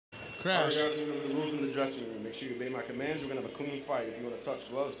crash. All right, guys, remember the rules in the dressing room. Make sure you obey my commands. We're going to have a clean fight. If you want to touch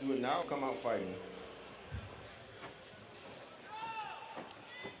gloves, do it now. Come out fighting.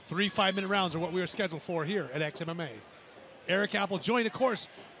 3 5-minute rounds are what we are scheduled for here at XMMA. Eric Apple joined, of course,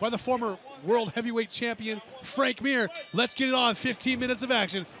 by the former world heavyweight champion, Frank Mir. Let's get it on. 15 minutes of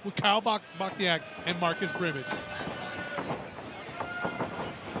action with Kyle Bochniak and Marcus Brimage.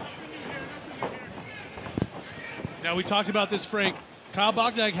 Now, we talked about this, Frank. Kyle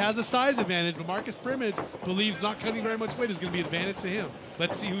Bochniak has a size advantage, but Marcus Brimage believes not cutting very much weight is going to be an advantage to him.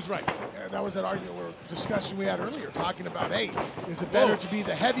 Let's see who's right. Yeah, that was that argument or discussion we had earlier, talking about, hey, is it better to be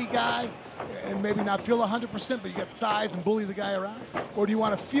the heavy guy and maybe not feel 100%, but you get size and bully the guy around? Or do you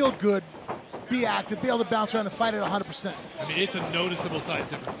want to feel good, be active, be able to bounce around and fight at 100%? I mean, it's a noticeable size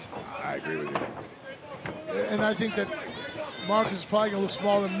difference. I agree with you. And I think that Marcus is probably going to look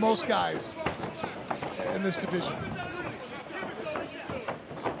smaller than most guys in this division.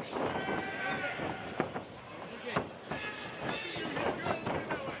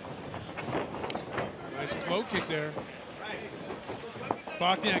 Nice low kick there.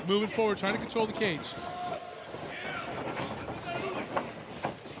 Bochniak moving forward, trying to control the cage.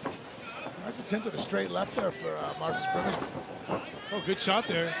 Nice attempt at a straight left there for Marcus Brimage. Oh, good shot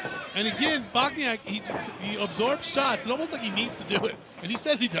there. And again, Bochniak, he absorbs shots. It's almost like he needs to do it, and he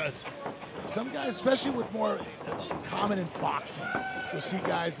says he does. Some guys, especially with more, it's common in boxing, you'll see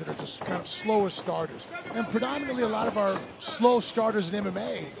guys that are just kind of slower starters. And predominantly a lot of our slow starters in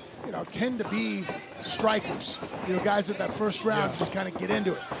MMA, you know, tend to be strikers. You know, guys at that first round just kind of get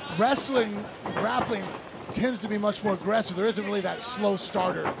into it. Wrestling, grappling tends to be much more aggressive. There isn't really that slow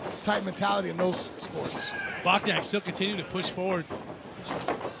starter type mentality in those sports. Bochniak still continuing to push forward.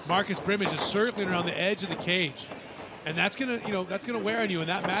 Marcus Brimage is circling around the edge of the cage. And that's gonna, you know, that's gonna wear on you, and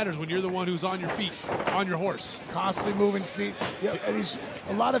that matters when you're the one who's on your feet, on your horse. Constantly moving feet. Yeah, and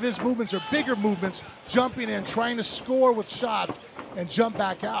a lot of his movements are bigger movements, jumping in, trying to score with shots, and jump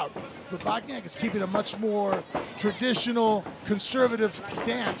back out. But Bochniak is keeping a much more traditional, conservative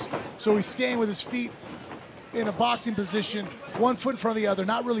stance. So he's staying with his feet in a boxing position, one foot in front of the other,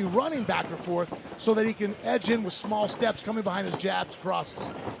 not really running back or forth, so that he can edge in with small steps coming behind his jabs,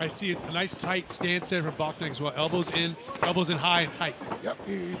 crosses. I see a nice tight stance there from Bochniak as well. Elbows in high and tight. Yep,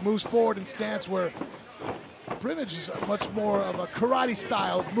 he moves forward in stance where Brimage is much more of a karate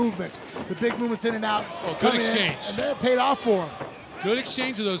style movement. The big movements in and out. Oh, good exchange. And they're paid off for him. Good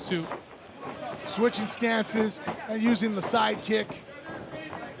exchange of those two. Switching stances and using the side kick.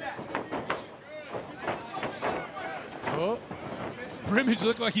 Oh, Brimage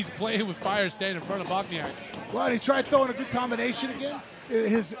looked like he's playing with fire standing in front of Bochniak. Well, he tried throwing a good combination again.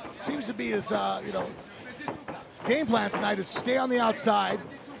 His seems to be his game plan tonight is stay on the outside,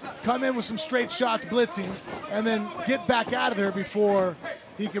 come in with some straight shots, blitzing, and then get back out of there before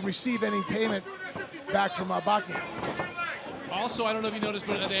he can receive any payment back from Bochniak. Also, I don't know if you noticed,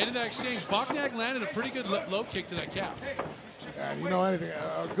 but at the end of that exchange, Bochniak landed a pretty good low kick to that calf. And you know anything,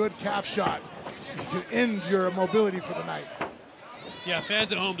 a good calf shot can end your mobility for the night. Yeah,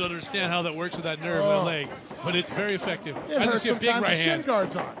 fans at home don't understand how that works with that nerve in the leg, but it's very effective. It hurts sometimes with shin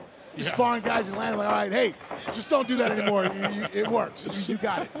guards on. You're sparring guys in land, like, all right, hey, just don't do that anymore. It works. You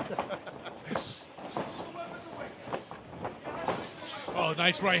got it. Oh,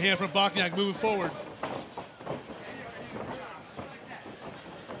 nice right hand from Bochniak moving forward.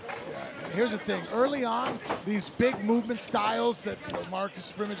 Here's the thing. Early on, these big movement styles that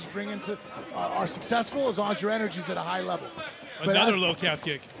Marcus Brimage is bringing to are successful as long as your energy's at a high level. Another low calf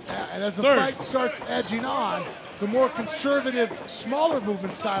kick. Yeah, and as the fight starts edging on, the more conservative, smaller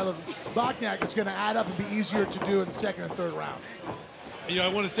movement style of Bochniak is going to add up and be easier to do in the second and third round. You know, I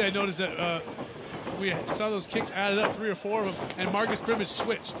want to say I noticed that we saw those kicks added up, 3 or 4 of them, and Marcus Brimage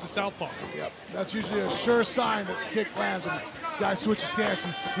switched to southpaw. Yep, that's usually a sure sign that the kick lands when the guy switches stance.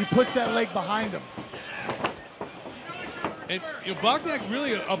 He puts that leg behind him. And Bochniak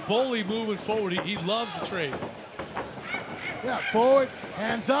really a bully moving forward. He loves the trade. Yeah, forward,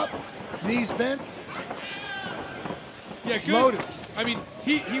 hands up, knees bent. Yeah, good. Loaded. I mean,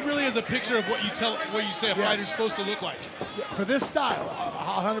 he really is a picture of what you say a fighter's supposed to look like. Yeah, for this style,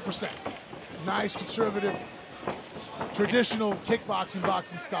 100%. Nice, conservative, traditional kickboxing,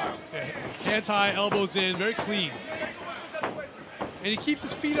 boxing style. Yeah, hands high, elbows in, very clean. And he keeps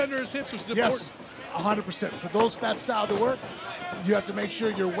his feet under his hips, which is important. Yes, 100%. For that style to work, you have to make sure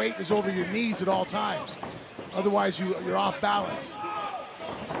your weight is over your knees at all times. Otherwise, you're off balance.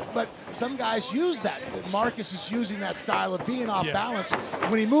 But some guys use that. Marcus is using that style of being off balance.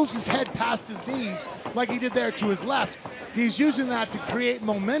 When he moves his head past his knees, like he did there to his left, he's using that to create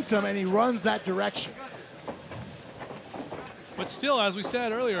momentum, and he runs that direction. But still, as we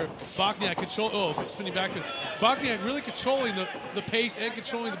said earlier, Bochniak spinning back. Bochniak really controlling the pace and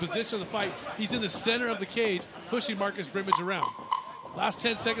controlling the position of the fight. He's in the center of the cage, pushing Marcus Brimage around. Last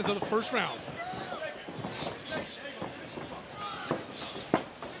 10 seconds of the first round.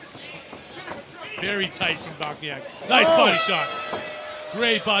 Very tight from Bochniak. Nice body shot.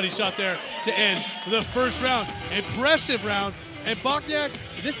 Great body shot there to end the first round. Impressive round. And Bochniak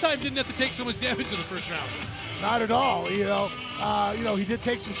this time didn't have to take so much damage in the first round. Not at all. You know, he did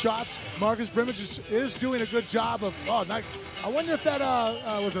take some shots. Marcus Brimage is doing a good job of. Oh, nice. I wonder if that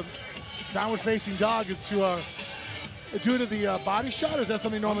was a downward-facing dog is to due to the body shot, or is that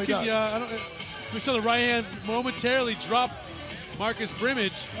something he normally does? Yeah, we saw the right hand momentarily drop Marcus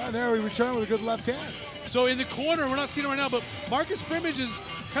Brimage. And there he returned with a good left hand. So in the corner, we're not seeing it right now, but Marcus Brimage is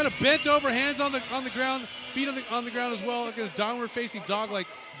kind of bent over, hands on the ground, feet on the ground as well, like a downward-facing dog-like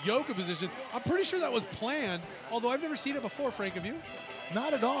yoga position. I'm pretty sure that was planned, although I've never seen it before. Frank, have you?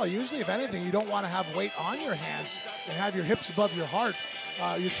 Not at all. Usually, if anything, you don't want to have weight on your hands and have your hips above your heart.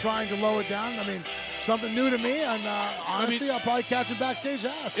 You're trying to lower it down. I mean, something new to me, and honestly, I'll probably catch him backstage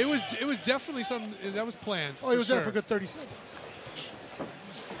to ask. It was definitely something that was planned. Oh, he was there for a good 30 seconds.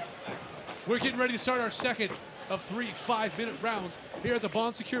 We're getting ready to start our second of 3 5-minute rounds here at the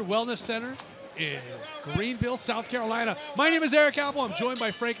Bon Secure Wellness Center in Greenville, South Carolina. My name is Eric Apple. I'm joined by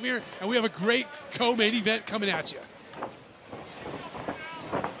Frank Mir, and we have a great co-main event coming at you.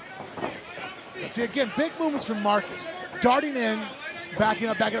 See, again, big movements from Marcus. Darting in, backing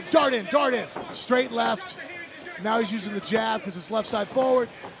up, dart in, straight left. Now he's using the jab because it's left side forward.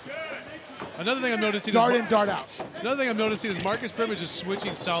 Another thing I'm noticing dart in, dart out. Another thing I'm noticing is Marcus Brimage is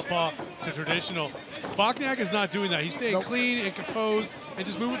switching southpaw to traditional. Bochniak is not doing that. He's staying clean and composed and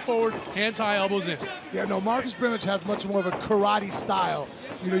just moving forward, hands high, elbows in. Yeah, no, Marcus Brimage has much more of a karate style.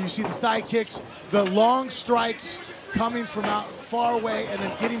 You know, you see the side kicks, the long strikes coming from out far away and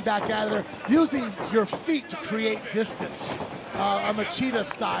then getting back out of there, using your feet to create distance. A Machida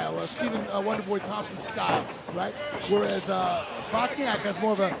style, a Stephen Wonderboy Thompson style, right? Whereas Bochniak has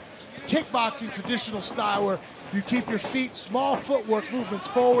more of a kickboxing traditional style where you keep your feet, small footwork movements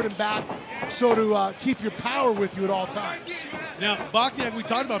forward and back, so to keep your power with you at all times. Now, Bochniak, we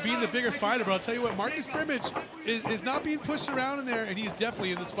talked about being the bigger fighter, but I'll tell you what, Marcus Brimage is not being pushed around in there, and he's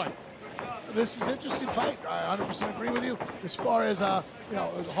definitely in this fight. This is an interesting fight. I 100% agree with you. As far as, you know,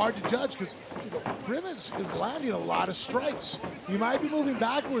 it's hard to judge because, you know, Brimage is landing a lot of strikes. He might be moving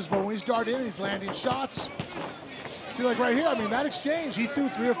backwards, but when he's darting in, he's landing shots. See, like right here, I mean, that exchange, he threw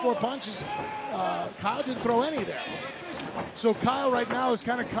 3 or 4 punches. Kyle didn't throw any there. So Kyle right now is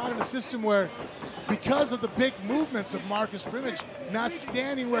kind of caught in a system where, because of the big movements of Marcus Brimage, not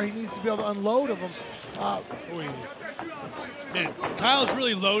standing where he needs to be able to unload of him. Man, Kyle's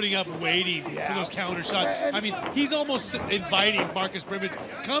really loading up and waiting for those counter shots. I mean, he's almost inviting Marcus Brimage,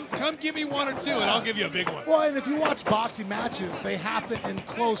 come give me 1 or 2 and I'll give you a big one. Well, and if you watch boxing matches, they happen in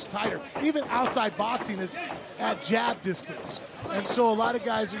close, tighter. Even outside boxing is at jab distance. And so a lot of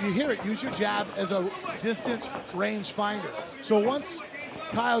guys, you hear it, use your jab as a distance range finder. So once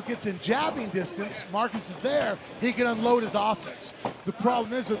Kyle gets in jabbing distance, Marcus is there, he can unload his offense. The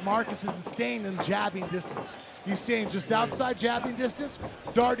problem is that Marcus isn't staying in jabbing distance. He's staying just outside jabbing distance,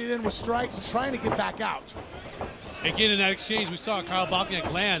 darting in with strikes and trying to get back out. Again, in that exchange, we saw Kyle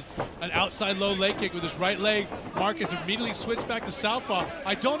Bochniak land an outside low leg kick with his right leg. Marcus immediately switched back to southpaw.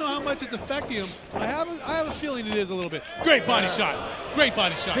 I don't know how much it's affecting him, but I have a feeling it is a little bit. Great body shot. Great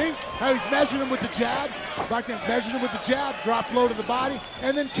body shot. See how he's measuring him with the jab? Bochniak measured him with the jab, dropped low to the body,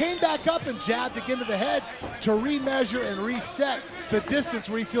 and then came back up and jabbed again to the head to remeasure and reset the distance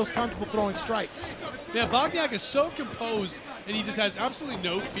where he feels comfortable throwing strikes. Yeah, Bochniak is so composed, and he just has absolutely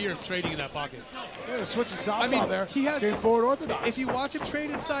no fear of trading in that pocket. Yeah, switching southpaw there. He has game forward orthodox. If you watch him trade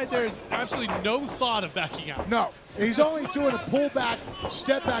inside, there's absolutely no thought of backing out. No, he's only doing a pullback,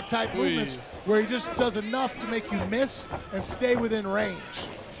 step back type movements where he just does enough to make you miss and stay within range.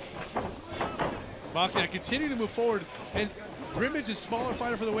 Bochniak continuing to move forward, and Brimage is smaller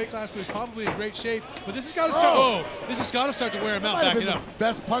fighter for the weight class, so he's probably in great shape. But this has got to start. This has got to start to wear him out. Back it up.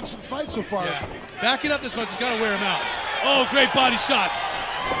 Best punch of the fight so far. Yeah. Back it up this much. It's got to wear him out. Oh, great body shots.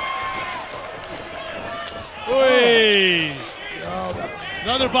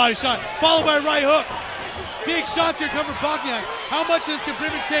 Another body shot, followed by a right hook. Big shots here come from Bochniak. How much of this can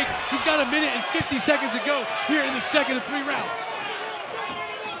Brimage take? He's got 1 minute and 50 seconds to go here in the second of 3 rounds.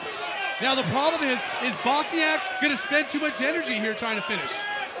 Now the problem is Bochniak going to spend too much energy here trying to finish?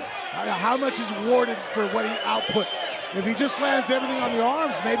 How much is awarded for what he output? If he just lands everything on the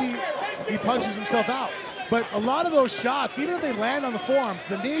arms, maybe he punches himself out. But a lot of those shots, even if they land on the forearms,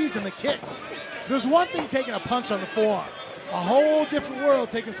 the knees and the kicks, there's one thing taking a punch on the forearm. a whole different world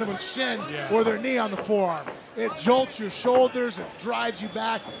taking someone's shin or their knee on the forearm. It jolts your shoulders, it drives you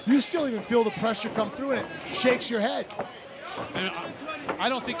back. You still even feel the pressure come through, and it shakes your head. And I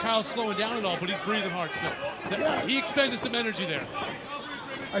don't think Kyle's slowing down at all, but he's breathing hard still. He expended some energy there.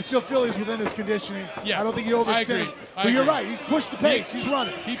 I still feel he's within his conditioning. Yes, I don't think he overextended. But you're right. He's pushed the pace. He's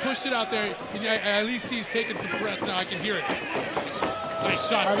running. He pushed it out there. And I at least see he's taking some breaths now. I can hear it. Nice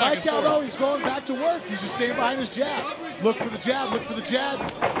shots. I like how, though, though, he's going back to work. He's just staying behind his jab. Look for the jab. Look for the jab.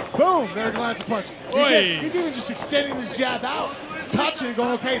 Boom. There lands a punch. He's even just extending his jab out, touching and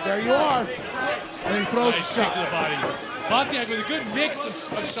going, okay, there you are. And he throws a shot. To the body. Bochniak with a good mix of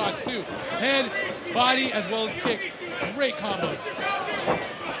shots, too. Head, body, as well as kicks. Great combos.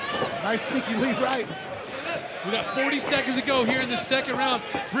 Nice sneaky lead right. We got 40 seconds to go here in the second round.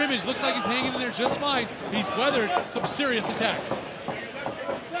 Brimage looks like he's hanging in there just fine. He's weathered some serious attacks.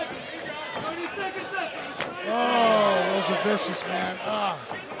 Oh, those are vicious, man.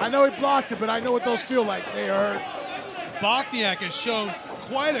 I know he blocked it, but I know what those feel like. They hurt. Bochniak has shown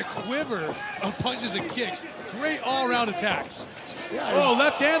quite a quiver of punches and kicks. Great all-around attacks. Yeah,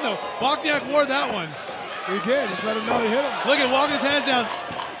 left hand, though. Bochniak wore that one. He did. He let him know he hit him. Look at walking his hands down.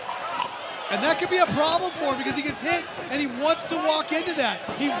 And that could be a problem for him because he gets hit and he wants to walk into that.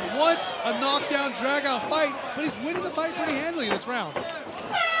 He wants a knockdown, drag-out fight, but he's winning the fight pretty handily in this round.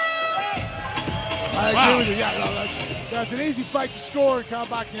 I agree with you. Yeah, no, that's an easy fight to score in Kyle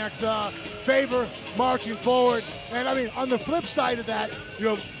Bochniak's favor, marching forward. And I mean, on the flip side of that,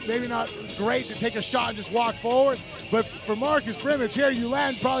 maybe not great to take a shot and just walk forward, but for Marcus Brimage here, you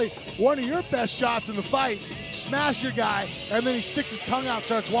land probably one of your best shots in the fight, smash your guy, and then he sticks his tongue out and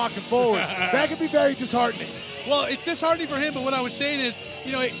starts walking forward. That could be very disheartening. Well, it's disheartening for him, but what I was saying is,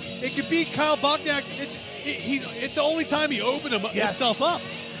 it could be Kyle Bochniak's, it's the only time he opened himself up.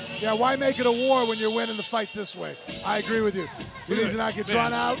 Yeah, why make it a war when you're winning the fight this way? I agree with you. He needs to not get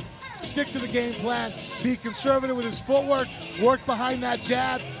drawn out, stick to the game plan, be conservative with his footwork, work behind that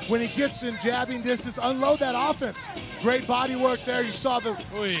jab. When he gets in jabbing distance, unload that offense. Great body work there. You saw the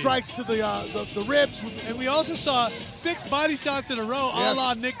strikes to the ribs. And we also saw 6 body shots in a row, a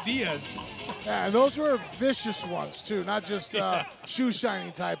la Nick Diaz. Yeah, and those were vicious ones, too, not just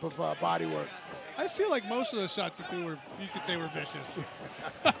shoe-shining type of body work. I feel like most of those shots you could say were vicious.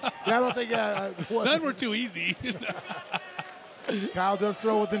 Yeah, I don't think none were too easy. Kyle does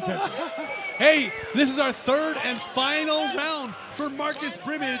throw with intentions. Hey, this is our third and final round for Marcus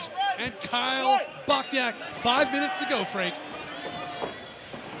Brimage and Kyle Bochniak. 5 minutes to go, Frank.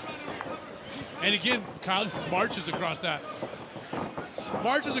 And again, Kyle just marches across that.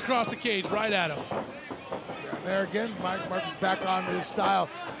 Marches across the cage right at him. There again, Marcus back on his style.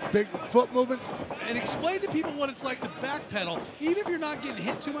 Big foot movement. And explain to people what it's like to backpedal. Even if you're not getting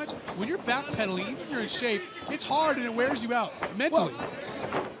hit too much, when you're backpedaling, even if you're in shape, it's hard and it wears you out mentally.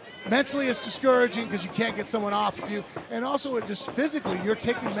 Well, mentally, it's discouraging because you can't get someone off of you. And also, just physically, you're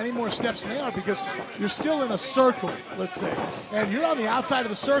taking many more steps than they are because you're still in a circle, let's say. And you're on the outside of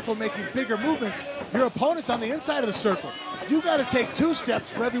the circle making bigger movements. Your opponent's on the inside of the circle. You got to take 2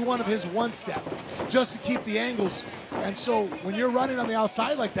 steps for every one of his 1 step just to keep the angles. And so when you're running on the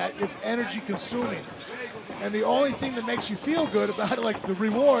outside like that, it's energy consuming. And the only thing that makes you feel good about it, like the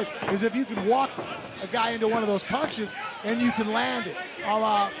reward, is if you can walk a guy into one of those punches and you can land it. A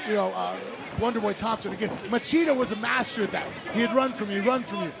la, Wonderboy Thompson. Again, Machida was a master at that. He'd run from you.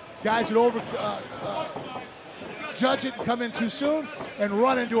 Guys would judge it and come in too soon and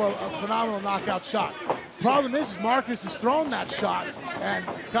run into a phenomenal knockout shot. Problem is Marcus has thrown that shot, and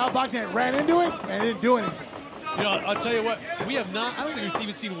Kyle Bochniak ran into it and didn't do anything. I'll tell you what, we have not, I don't think we've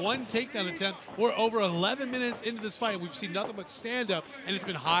even seen one takedown attempt. We're over 11 minutes into this fight. We've seen nothing but stand-up, and it's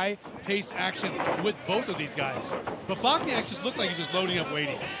been high-paced action with both of these guys. But Bochniak just looked like he's just loading up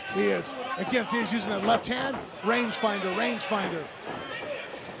waiting. He is. Again, see, he's using that left hand, rangefinder.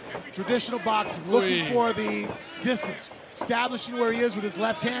 Traditional boxing, looking for the distance, establishing where he is with his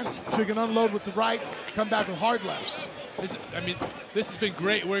left hand so he can unload with the right, come back with hard lefts. This has been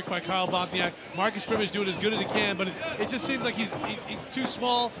great work by Kyle Bochniak. Marcus Brimage doing as good as he can, but it just seems like he's too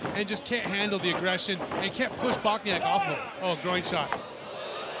small and just can't handle the aggression and can't push Bochniak off of him. Oh, groin shot.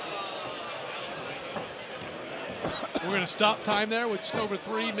 We're going to stop time there with just over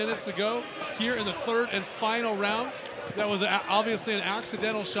 3 minutes to go here in the third and final round. That was obviously an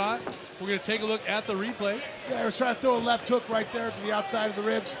accidental shot. We're going to take a look at the replay. Yeah, he was trying to throw a left hook right there to the outside of the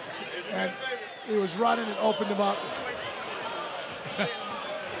ribs, and he was running and opened him up.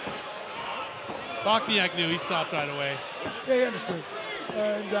 Bochniak knew. He stopped right away. Yeah, he understood.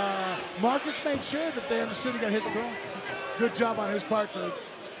 And Marcus made sure that they understood he got hit in the groin. Good job on his part to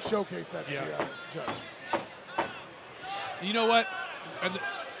showcase that to the judge. You know what? And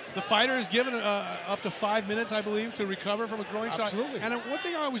the fighter is given up to 5 minutes, I believe, to recover from a groin Absolutely. shot. And one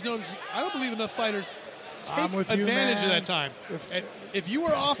thing I always notice, I don't believe enough fighters take you, advantage of man. that time. If you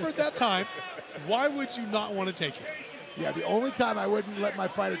were offered that time, why would you not want to take it? Yeah, the only time I wouldn't let my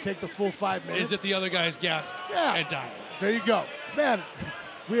fighter take the full 5 minutes Is if the other guy's gasp and die. There you go. Man,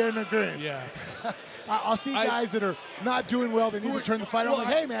 we're in agreement. Yeah. I'll see guys that are not doing well. They need to turn the fight on. Like,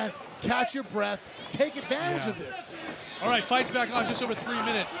 hey, man, catch your breath. Take advantage of this. All right, fight's back on just over 3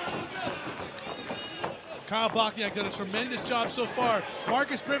 minutes. Kyle Bochniak did a tremendous job so far.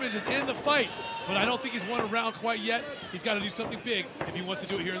 Marcus Brimage is in the fight, but I don't think he's won a round quite yet. He's got to do something big if he wants to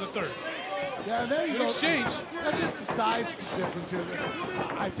do it here in the third. Yeah, and there you go. Exchange. That's just the size difference here.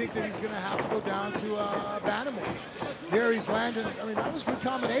 I think that he's going to have to go down to Bantamweight. Here he's landing. I mean, that was good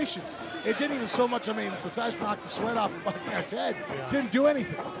combinations. It didn't even so much, I mean, besides knock the sweat off of Bochniak's head, didn't do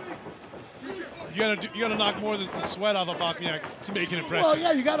anything. You gotta knock more than the sweat off of Bochniak to make an impression. Well,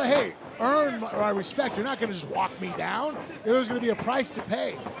 yeah, you gotta, hey, earn my respect. You're not gonna just walk me down. There's gonna be a price to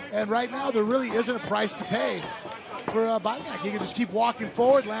pay. And right now, there really isn't a price to pay for Bochniak. He can just keep walking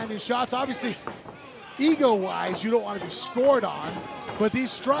forward, landing shots. Obviously, ego-wise, you don't want to be scored on, but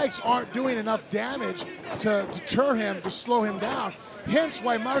these strikes aren't doing enough damage to deter him, to slow him down. Hence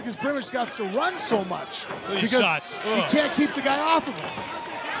why Marcus Brimage got to run so much. Because he can't keep the guy off of him.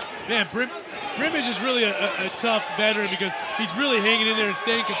 Man, Brimage is really a tough veteran because he's really hanging in there and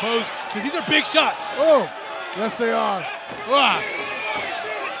staying composed because these are big shots. Oh, yes they are. Wow.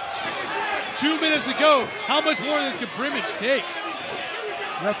 2 minutes to go. How much more of this can Brimage take?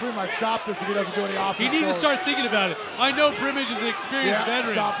 Referee might stop this if he doesn't do any offense. He needs to start thinking about it. I know Brimage is an experienced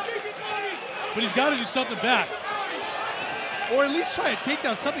veteran, but he's got to do something back. Or at least try a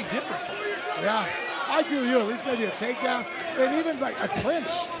takedown, something different. Yeah, I agree with you. At least maybe a takedown and even like a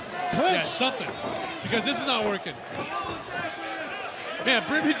clinch. Yeah, something. Because this is not working. Man,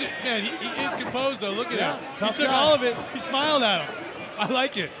 Brimage, man, he is composed though. Look at him. He took all of it. He smiled at him. I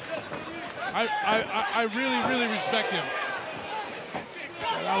like it. I really, really respect him.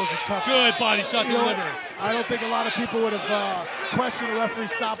 Yeah, that was a tough. Good body shot to the liver. I don't think a lot of people would have questioned the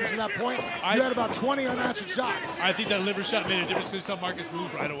referee's stoppage at that point. You had about 20 unanswered shots. I think that liver shot made a difference because you saw Marcus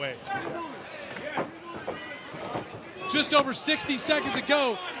move right away. Yeah. Just over 60 seconds to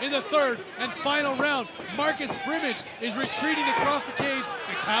go in the third and final round. Marcus Brimage is retreating across the cage,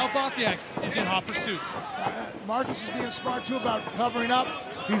 and Kyle Bochniak is in hot pursuit. Marcus is being smart, too, about covering up.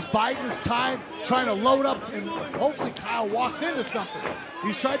 He's biding his time, trying to load up, and hopefully Kyle walks into something.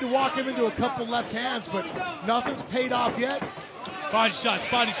 He's tried to walk him into a couple left hands, but nothing's paid off yet. Body shots,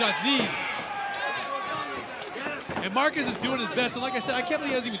 knees. And Marcus is doing his best, and like I said, I can't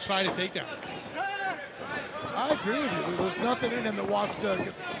believe he hasn't even tried a takedown. I agree with you. There's nothing in him that wants to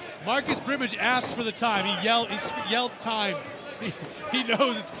get... Marcus Brimage asked for the time. He yelled time. He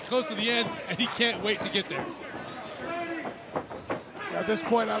knows it's close to the end, and he can't wait to get there. At this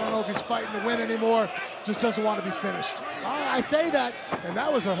point, I don't know if he's fighting to win anymore. Just doesn't want to be finished. I say that, and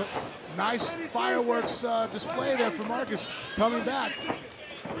that was a nice fireworks display there for Marcus coming back.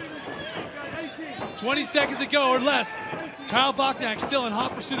 20 seconds to go or less. Kyle Bochniak still in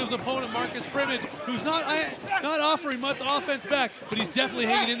hot pursuit of his opponent, Marcus Brimage, who's not offering much offense back, but he's definitely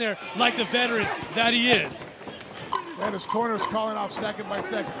hanging in there like the veteran that he is. And his corner is calling off second by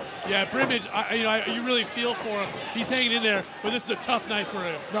second. Yeah, Brimage, you really feel for him. He's hanging in there, but this is a tough night for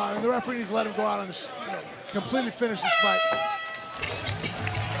him. No, and the referee needs to let him go out and completely finish this fight.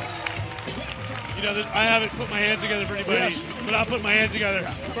 You know, I haven't put my hands together for anybody, but I'll put my hands together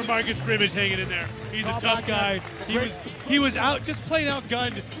for Marcus Brimage hanging in there. He's a tough guy. He was out, just plain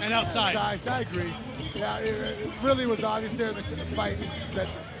outgunned and outsized. I agree. Yeah, it really was obvious there in the fight that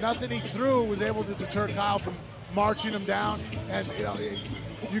nothing he threw was able to deter Kyle from marching him down. And, you know,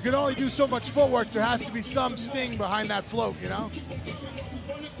 you can only do so much footwork. There has to be some sting behind that float, you know?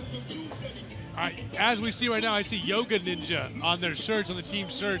 As we see right now, I see Yoga Ninja on their shirts, on the team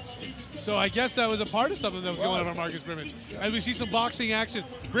shirts. So I guess that was a part of something that was going on for Marcus Brimage. As we see some boxing action,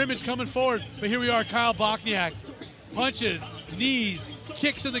 Brimage coming forward, but here we are, Kyle Bochniak. Punches, knees,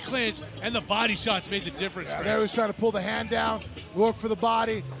 kicks in the clinch, and the body shots made the difference. Yeah, there he was trying to pull the hand down, work for the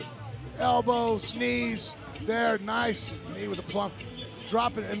body, elbows, knees, there, nice, knee with a plump,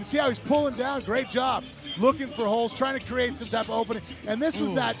 dropping it, and see how he's pulling down, great job. Looking for holes, trying to create some type of opening, and this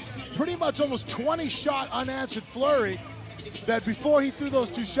was that pretty much almost 20-shot unanswered flurry that before he threw those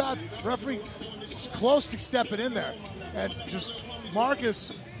two shots, the referee was close to stepping in there. And just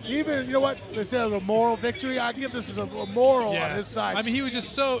Marcus, even, you know what, they say a moral victory. I give this as a moral on his side. I mean, he was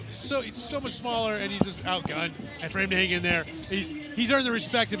just so much smaller, and he's just outgunned. And for him to hang in there, he's earned the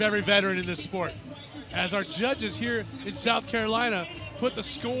respect of every veteran in this sport. as our judges here in South Carolina put the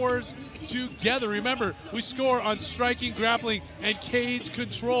scores together. Remember, we score on striking, grappling, and cage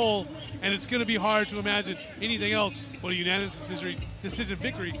control, and it's going to be hard to imagine anything else but a unanimous decision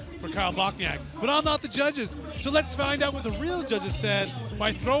victory for Kyle Bochniak. But I'm not the judges, so let's find out what the real judges said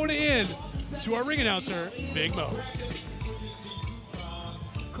by throwing it in to our ring announcer, Big Mo.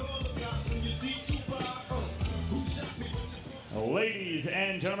 Ladies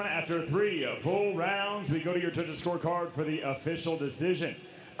and gentlemen, after 3 full rounds, we go to your judges' scorecard for the official decision.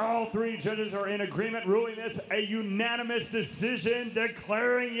 All 3 judges are in agreement, ruling this a unanimous decision,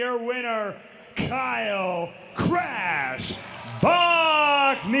 declaring your winner, Kyle Crash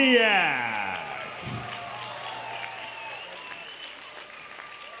Bochniak.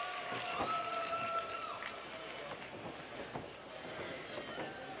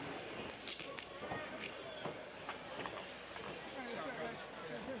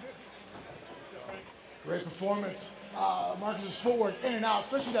 Great performance. Marcus's footwork in and out,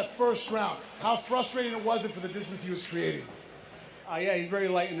 especially that first round. How frustrating was it for the distance he was creating? Yeah, he's very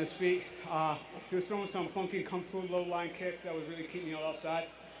light in his feet. He was throwing some funky kung fu low line kicks that was really keeping me on the outside.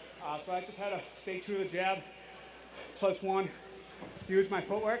 So I just had to stay true to the jab, +1, use my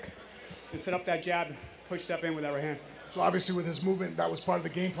footwork, and set up that jab, push step in with that right hand. So obviously with his movement, that was part of the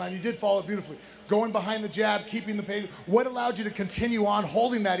game plan. You did follow it beautifully. Going behind the jab, keeping the pace. What allowed you to continue on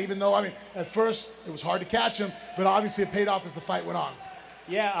holding that, even though, I mean, at first it was hard to catch him, but obviously it paid off as the fight went on?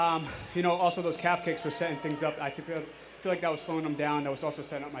 Yeah, you know, also those calf kicks were setting things up. I feel like that was slowing him down. That was also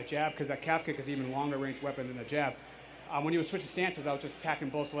setting up my jab, because that calf kick is even longer range weapon than the jab. When he was switching stances, I was just attacking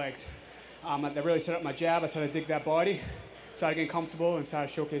both legs. That really set up my jab. I started to dig that body, started getting comfortable, and started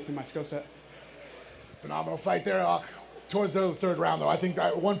showcasing my skill set. Phenomenal fight there. Towards the third round, though, I think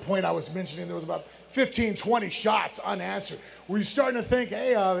that at one point I was mentioning there was about 15, 20 shots unanswered. Were you starting to think,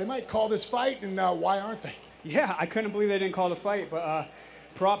 hey, they might call this fight, and why aren't they? Yeah, I couldn't believe they didn't call the fight, but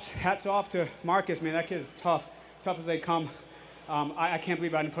props, hats off to Marcus, man. That kid is tough as they come. I can't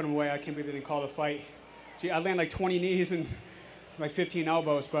believe I didn't put him away. I can't believe they didn't call the fight. Gee, I landed like 20 knees and like 15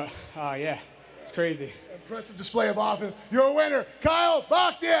 elbows, but yeah, it's crazy. Impressive display of offense. You're a winner, Kyle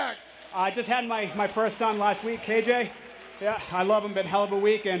Bochniak. I just had my first son last week, KJ. Yeah, I love him. Been a hell of a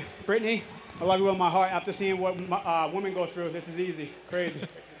week. And Brittany, I love you with my heart. After seeing what women go through, this is easy. Crazy.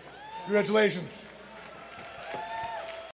 Congratulations.